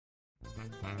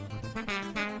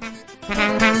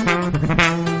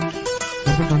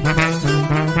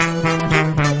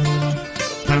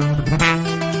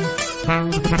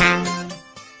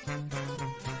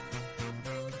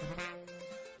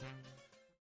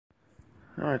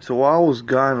Alright, so while I was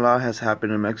gone, a lot has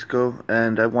happened in Mexico,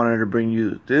 and I wanted to bring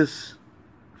you this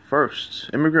first.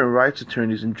 Immigrant rights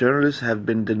attorneys and journalists have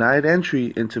been denied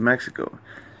entry into Mexico.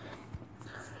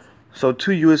 So,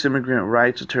 two U.S. immigrant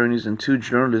rights attorneys and two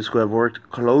journalists who have worked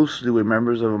closely with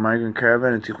members of a migrant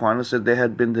caravan in Tijuana said they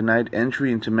had been denied entry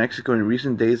into Mexico in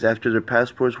recent days after their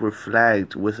passports were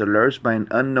flagged with alerts by an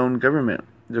unknown government.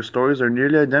 Their stories are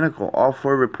nearly identical. All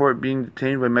four report being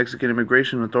detained by Mexican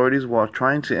immigration authorities while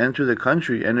trying to enter the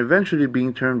country and eventually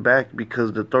being turned back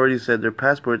because the authorities said their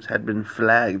passports had been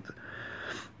flagged.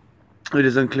 It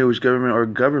is unclear which government or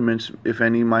governments, if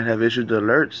any, might have issued the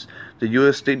alerts. The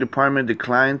U.S. State Department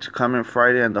declined to comment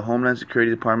Friday, and the Homeland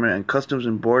Security Department and Customs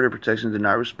and Border Protection did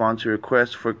not respond to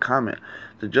requests for comment.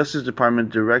 The Justice Department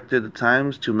directed the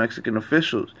Times to Mexican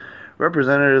officials.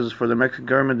 Representatives for the Mexican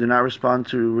government did not respond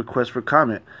to requests for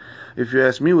comment. If you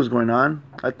ask me what's going on,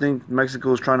 I think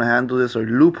Mexico is trying to handle this or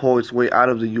loophole its way out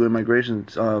of the U.S. immigration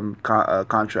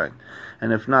contract.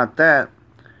 And if not that,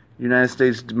 the United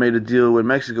States made a deal with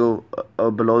Mexico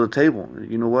below the table.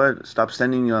 You know what? Stop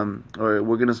sending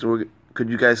could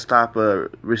you guys stop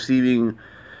receiving,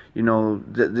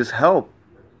 this help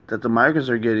that the migrants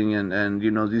are getting and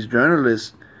these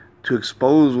journalists to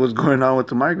expose what's going on with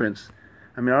the migrants.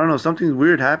 I mean, I don't know. Something's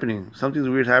weird happening.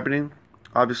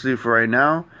 Obviously, for right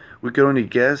now, we could only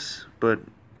guess, but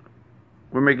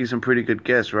we're making some pretty good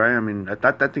guess, right? I mean, I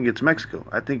think it's Mexico.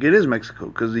 I think it is Mexico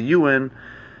because the UN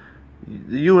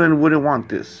wouldn't want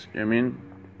this. I mean,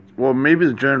 well, maybe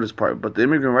the journalist part, but the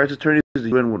immigrant rights attorneys, the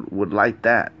UN would like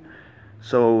that.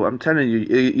 So I'm telling you,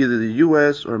 either the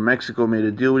U.S. or Mexico made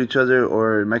a deal with each other,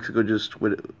 or Mexico just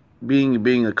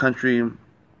being a country.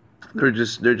 They're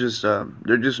just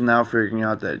now figuring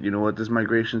out that this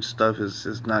migration stuff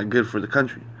is not good for the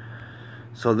country.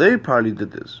 So they probably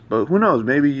did this, but who knows?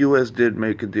 Maybe U.S. did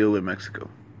make a deal with Mexico.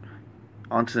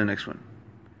 On to the next one.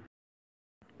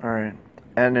 All right,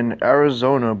 and in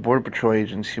Arizona, Border Patrol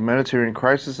agents humanitarian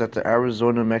crisis at the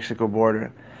Arizona-Mexico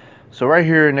border. So right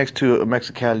here next to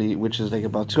Mexicali, which is like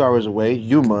about 2 hours away,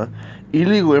 Yuma,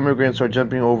 illegal immigrants are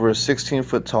jumping over a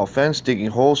 16-foot tall fence, digging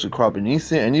holes to crawl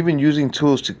beneath it, and even using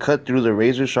tools to cut through the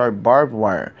razor-sharp barbed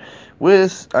wire.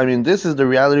 This is the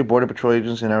reality Border Patrol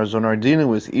agents in Arizona are dealing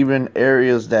with, even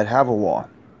areas that have a wall.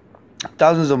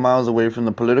 Thousands of miles away from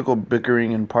the political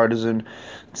bickering and partisan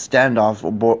standoff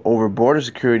over border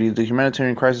security, the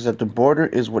humanitarian crisis at the border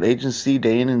is what agents see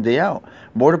day in and day out.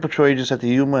 Border Patrol agents at the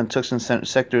Yuma and Tucson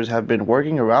sectors have been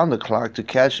working around the clock to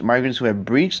catch migrants who have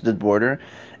breached the border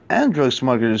and drug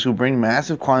smugglers who bring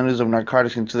massive quantities of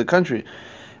narcotics into the country.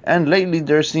 And lately,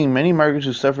 they're seeing many migrants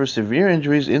who suffer severe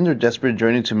injuries in their desperate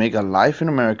journey to make a life in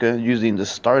America. Using the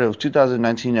start of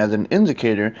 2019 as an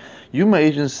indicator, Yuma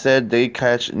agents said they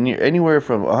catch anywhere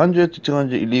from 100 to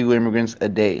 200 illegal immigrants a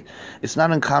day. It's not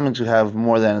uncommon to have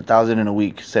more than 1,000 in a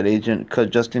week, said Agent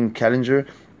Justin Callinger,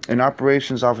 an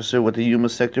operations officer with the Yuma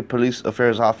Sector Police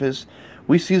Affairs Office.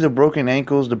 We see the broken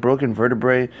ankles, the broken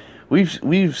vertebrae.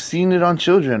 We've seen it on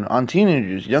children, on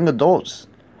teenagers, young adults.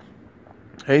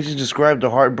 Agents described the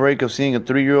heartbreak of seeing a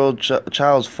 3-year-old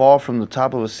child's fall from the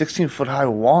top of a 16-foot high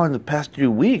wall in the past 3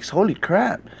 weeks. Holy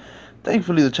crap.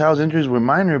 Thankfully, the child's injuries were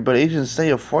minor, but agents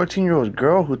say a 14-year-old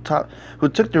girl who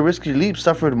took the risky leap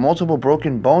suffered multiple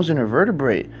broken bones in her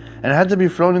vertebrae and had to be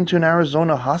flown into an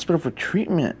Arizona hospital for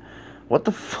treatment. What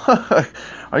the fuck?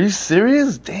 Are you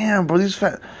serious? Damn, bro,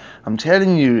 I'm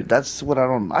telling you, that's what I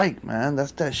don't like, man.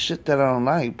 That's that shit that I don't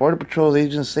like. Border Patrol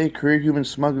agents say career human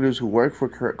smugglers who work for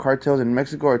cartels in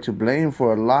Mexico are to blame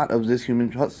for a lot of this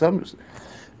human suffering.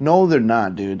 No, they're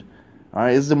not, dude. All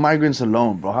right, it's the migrants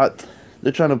alone, bro.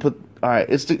 They're trying to put. All right,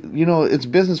 it's it's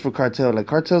business for cartel. Like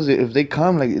cartels, if they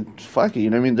come, fuck it.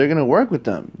 You know what I mean? They're gonna work with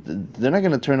them. They're not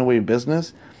gonna turn away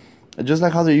business. Just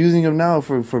like how they're using them now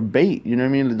for bait, you know what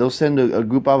I mean? They'll send a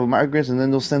group of migrants and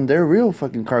then they'll send their real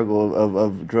fucking cargo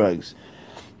of drugs.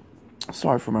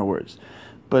 Sorry for my words.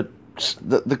 But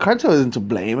the cartel isn't to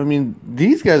blame. I mean,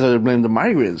 these guys are to blame, the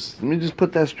migrants. Let me just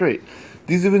put that straight.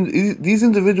 These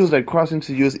individuals that cross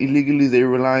into the U.S. illegally, they're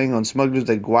relying on smugglers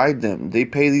that guide them. They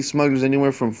pay these smugglers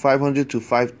anywhere from $500 to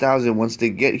 $5,000. Once they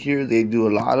get here, they do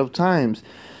a lot of times.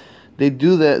 They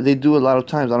do a lot of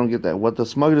times. I don't get that. What the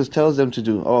smugglers tells them to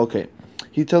do. Oh, okay.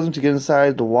 He tells them to get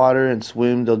inside the water and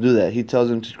swim. They'll do that. He tells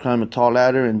them to climb a tall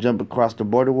ladder and jump across the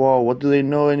border wall. What do they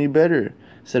know any better?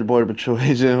 said Border Patrol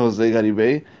Agent Jose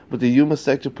Garibay with the Yuma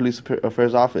Sector Police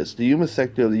Affairs Office. The Yuma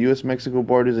sector of the U.S.-Mexico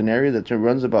border is an area that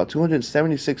runs about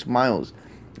 276 miles.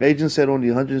 Agents said only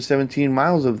 117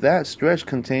 miles of that stretch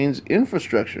contains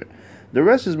infrastructure. The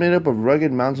rest is made up of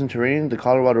rugged mountain terrain, the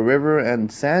Colorado River,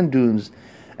 and sand dunes,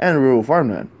 and rural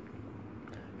farmland.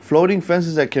 Floating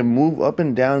fences that can move up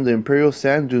and down the imperial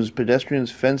sand dunes,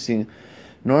 pedestrians fencing,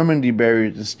 Normandy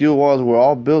barriers, and steel walls were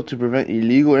all built to prevent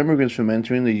illegal immigrants from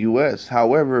entering the U.S.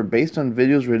 However, based on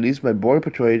videos released by Border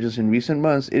Patrol agents in recent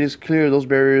months, it is clear those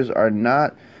barriers are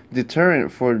not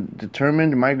deterrent for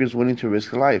determined migrants willing to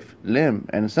risk life, limb,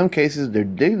 and in some cases their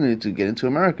dignity to get into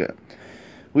America.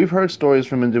 We've heard stories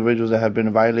from individuals that have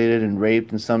been violated and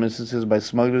raped in some instances by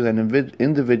smugglers and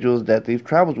individuals that they've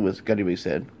traveled with, Garibay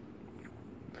said.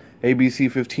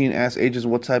 ABC 15 asked agents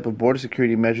what type of border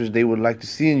security measures they would like to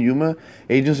see in Yuma.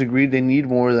 Agents agreed they need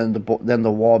more than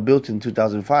the wall built in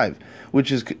 2005,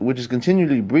 which is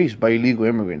continually breached by illegal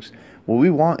immigrants. What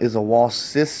we want is a wall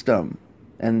system,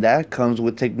 and that comes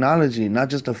with technology,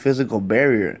 not just a physical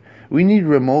barrier. We need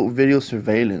remote video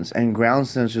surveillance and ground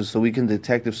sensors so we can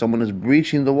detect if someone is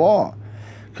breaching the wall,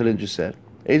 Kalinger said.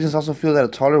 Agents also feel that a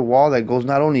taller wall that goes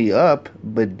not only up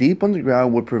but deep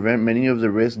underground would prevent many of the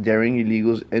risks daring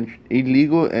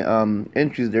illegal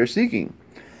entries they're seeking.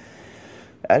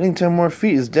 Adding 10 more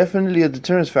feet is definitely a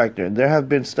deterrence factor. There have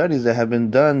been studies that have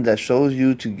been done that shows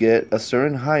you to get a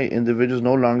certain height, individuals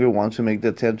no longer want to make the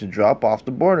attempt to drop off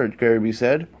the border, Garibay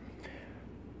said.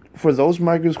 For those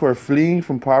migrants who are fleeing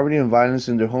from poverty and violence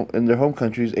in their home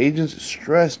countries, agents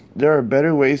stressed there are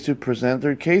better ways to present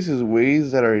their cases,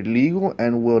 ways that are legal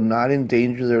and will not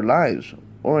endanger their lives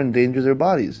or endanger their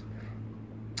bodies.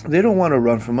 They don't want to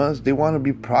run from us. They want to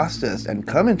be processed and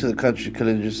come into the country,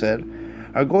 Kalinger said.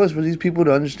 Our goal is for these people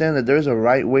to understand that there is a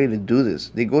right way to do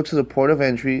this. They go to the port of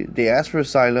entry, they ask for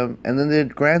asylum, and then they're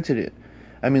granted it.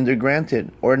 They're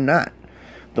granted or not.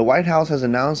 The White House has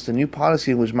announced a new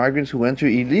policy in which migrants who enter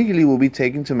illegally will be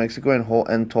taken to Mexico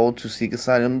and told to seek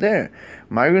asylum there.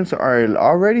 Migrants are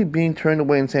already being turned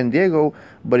away in San Diego,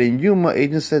 but in Yuma,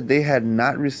 agents said they had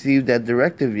not received that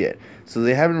directive yet. So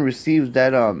they haven't received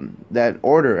that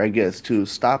order, I guess, to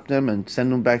stop them and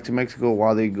send them back to Mexico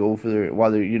while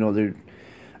they're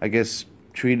I guess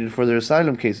treated for their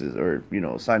asylum cases, or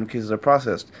asylum cases are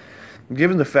processed.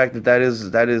 Given the fact that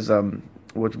is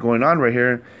what's going on right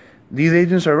here, these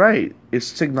agents are right.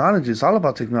 It's technology. It's all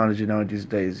about technology now these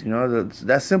days.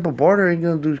 That simple border ain't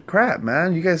gonna do crap,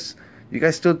 man. You guys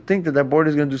still think that border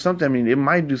is gonna do something. It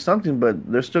might do something,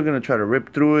 but they're still gonna try to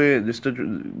rip through it. They're still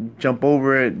jump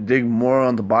over it, dig more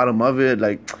on the bottom of it.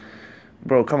 Like,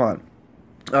 bro, come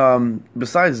on.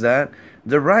 Besides that,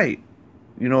 they're right.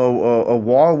 A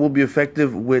wall will be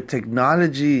effective with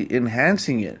technology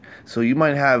enhancing it. So you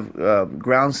might have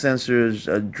ground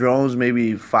sensors, drones,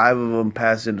 maybe 5 of them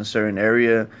pass in a certain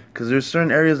area, because there's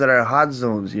certain areas that are hot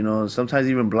zones, sometimes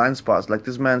even blind spots. Like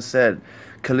this man said,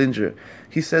 Kalinger,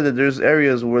 he said that there's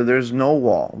areas where there's no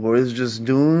wall, where it's just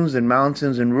dunes and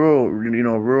mountains and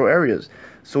rural areas.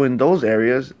 So in those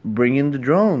areas, bring in the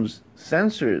drones,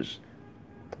 sensors.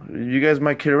 You guys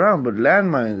might kid around, but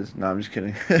landmines. No, I'm just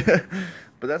kidding.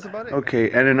 But that's about it. Okay,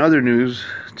 and in other news,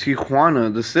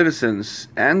 Tijuana, the citizens,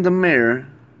 and the mayor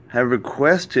have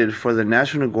requested for the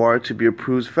National Guard to be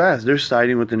approved fast. They're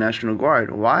siding with the National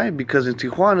Guard. Why? Because in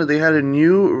Tijuana, they had a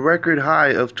new record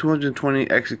high of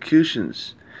 220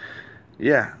 executions.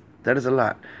 Yeah, that is a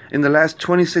lot. In the last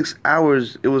 26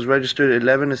 hours, it was registered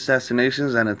 11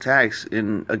 assassinations and attacks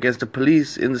against the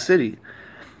police in the city.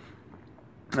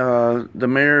 The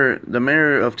mayor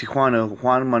of Tijuana,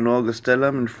 Juan Manuel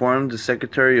Gastelum, informed the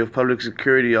Secretary of Public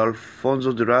Security,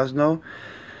 Alfonso Durazno,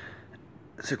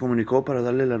 se comunicó para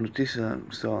darle la noticia.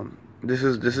 So this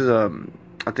is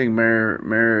I think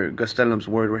Mayor Gastelum's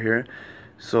word right here.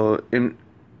 So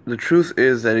the truth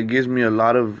is that it gives me a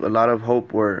lot of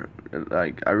hope, where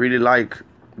I really like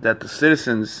that the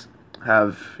citizens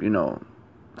have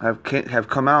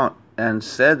come out and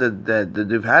said that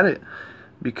they've had it.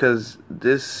 Because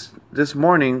this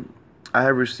morning, I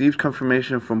have received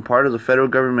confirmation from part of the federal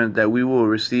government that we will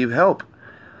receive help.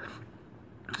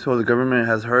 So the government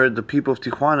has heard the people of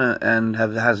Tijuana and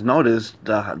has noticed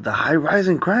the high rise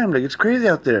in crime. Like, it's crazy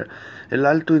out there. El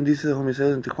alto índice de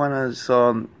homicidios in Tijuana.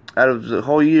 So out of the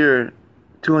whole year,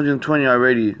 220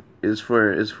 already is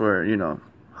for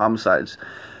homicides.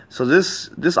 So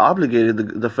this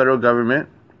obligated the federal government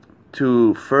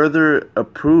to further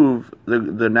approve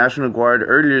the National Guard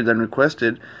earlier than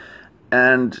requested,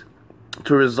 and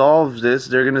to resolve this,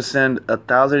 they're going to send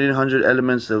 1,800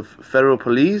 elements of federal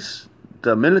police,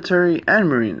 the military, and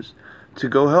Marines. to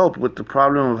go help with the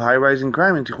problem of high rising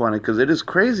crime in Tijuana, because it is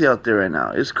crazy out there right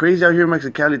now. It's crazy out here in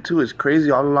Mexicali too. It's crazy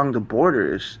all along the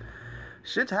border.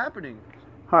 Shit's happening.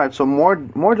 All right, so more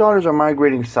dollars are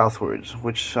migrating southwards,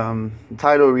 which the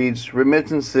title reads: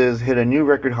 Remittances hit a new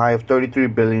record high of 33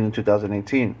 billion in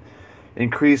 2018.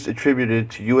 Increase attributed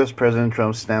to U.S. President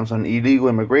Trump's stance on illegal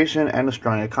immigration and a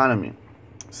strong economy.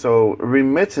 So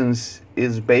remittance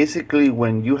is basically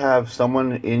when you have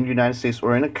someone in the United States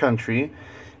or in a country,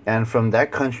 and from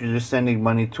that country you're sending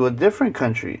money to a different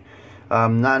country.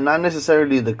 Not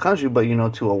necessarily the country, but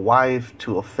to a wife,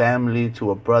 to a family,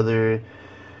 to a brother,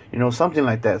 something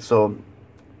like that. So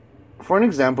for an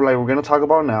example, like we're going to talk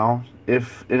about now,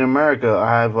 if in America I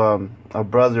have a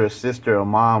brother, a sister, a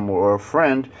mom, or a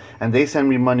friend, and they send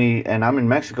me money and I'm in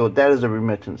Mexico, that is a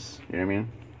remittance. You know what I mean?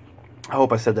 I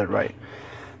hope I said that right.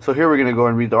 So here we're going to go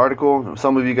and read the article.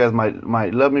 Some of you guys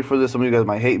might love me for this. Some of you guys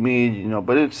might hate me,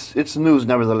 but it's news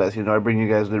nevertheless. I bring you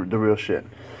guys the real shit.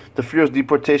 The fear of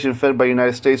deportation fed by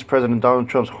United States President Donald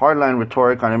Trump's hardline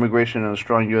rhetoric on immigration and a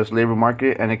strong U.S. labor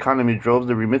market and economy drove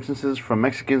the remittances from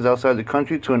Mexicans outside the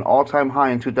country to an all-time high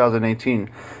in 2018.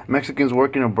 Mexicans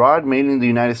working abroad, mainly in the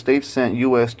United States, sent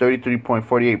U.S.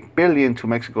 $33.48 billion to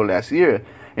Mexico last year,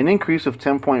 an increase of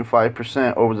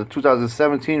 10.5% over the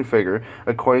 2017 figure,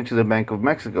 according to the Bank of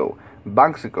Mexico,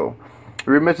 Banxico.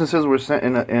 Remittances were sent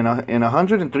in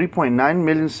 103.9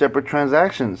 million separate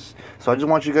transactions. So I just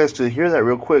want you guys to hear that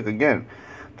real quick again.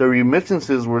 The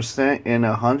remittances were sent in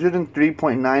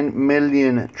 103.9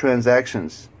 million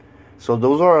transactions. So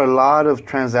those are a lot of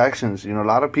transactions. A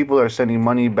lot of people are sending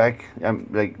money back,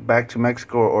 back to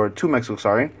Mexico or to Mexico.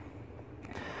 Sorry.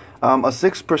 A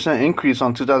 6% increase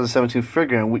on 2017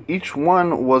 figure, and each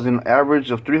one was an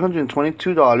average of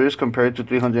 $322 compared to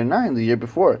 $309 the year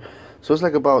before. So it's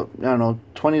like about,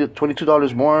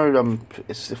 $22 more,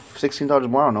 $16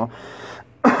 more, I don't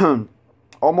know.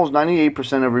 Almost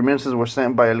 98% of remittances were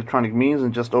sent by electronic means,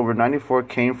 and just over 94%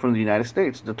 came from the United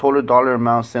States. The total dollar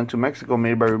amount sent to Mexico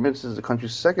made by remittances is the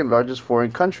country's second largest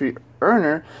foreign country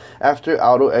earner after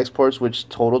auto exports, which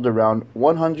totaled around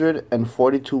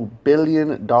 $142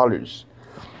 billion.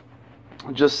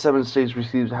 Just 7 states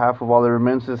received half of all the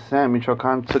remittances sent.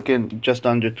 Michoacan took in just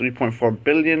under $3.4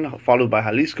 billion, followed by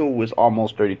Jalisco with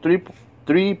almost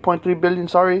 $3.3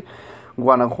 billion.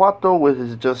 Guanajuato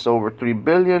with just over $3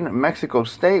 billion, Mexico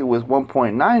State with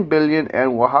 $1.9 billion,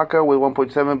 and Oaxaca with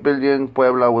 $1.7 billion,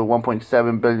 Puebla with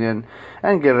 $1.7 billion,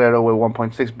 and Guerrero with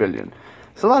 $1.6 billion.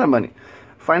 It's a lot of money.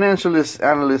 Financial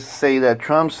analysts say that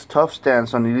Trump's tough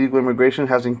stance on illegal immigration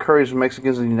has encouraged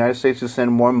Mexicans in the United States to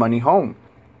send more money home.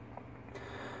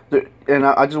 And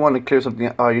I just want to clear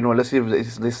something. Let's see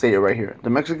if they say it right here. The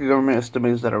Mexican government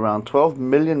estimates that around 12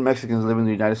 million Mexicans live in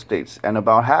the United States, and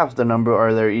about half the number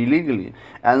are there illegally.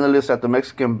 Analysts at the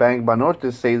Mexican bank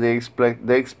Banorte say they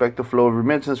expect the flow of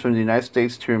remittances from the United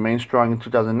States to remain strong in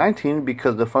 2019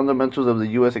 because the fundamentals of the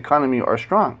U.S. economy are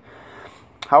strong.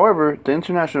 However, the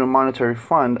International Monetary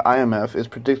Fund (IMF) is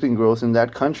predicting growth in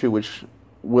that country, which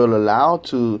will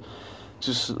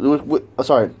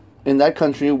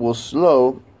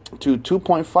slow to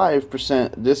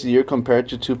 2.5% this year compared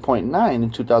to 2.9% in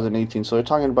 2018. So they're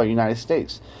talking about United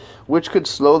States, which could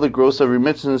slow the growth of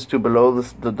remittances to below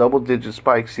the double-digit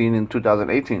spike seen in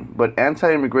 2018. But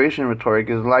anti-immigration rhetoric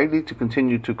is likely to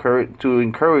continue to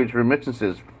encourage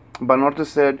remittances, Banorte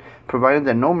said, provided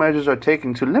that no measures are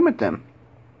taken to limit them.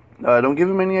 Don't give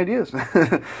him any ideas.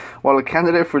 While a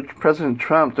candidate for President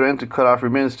Trump threatened to cut off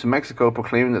remittances to Mexico,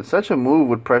 proclaiming that such a move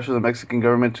would pressure the Mexican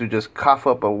government to just cough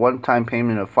up a one-time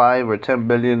payment of $5 or $10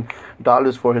 billion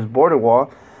for his border wall.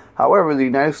 However, the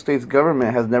United States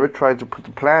government has never tried to put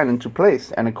the plan into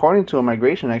place, and according to a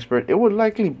migration expert, it would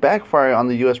likely backfire on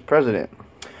the U.S. president.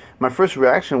 My first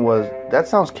reaction was, that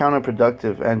sounds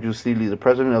counterproductive, Andrew Seeley, the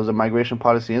president of the Migration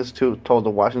Policy Institute, told the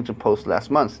Washington Post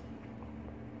last month.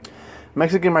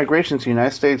 Mexican migration to the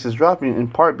United States is dropping in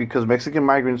part because Mexican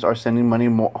migrants are sending money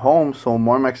home so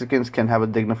more Mexicans can have a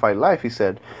dignified life, he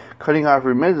said. Cutting off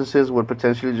remittances would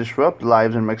potentially disrupt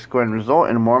lives in Mexico and result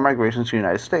in more migration to the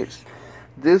United States.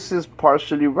 This is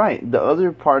partially right. The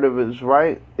other part of it is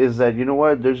right, is that,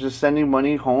 they're just sending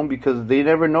money home because they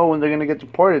never know when they're going to get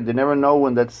deported. They never know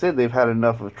when that's it. They've had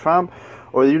enough of Trump.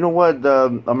 Or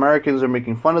the Americans are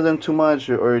making fun of them too much,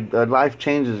 or life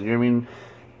changes.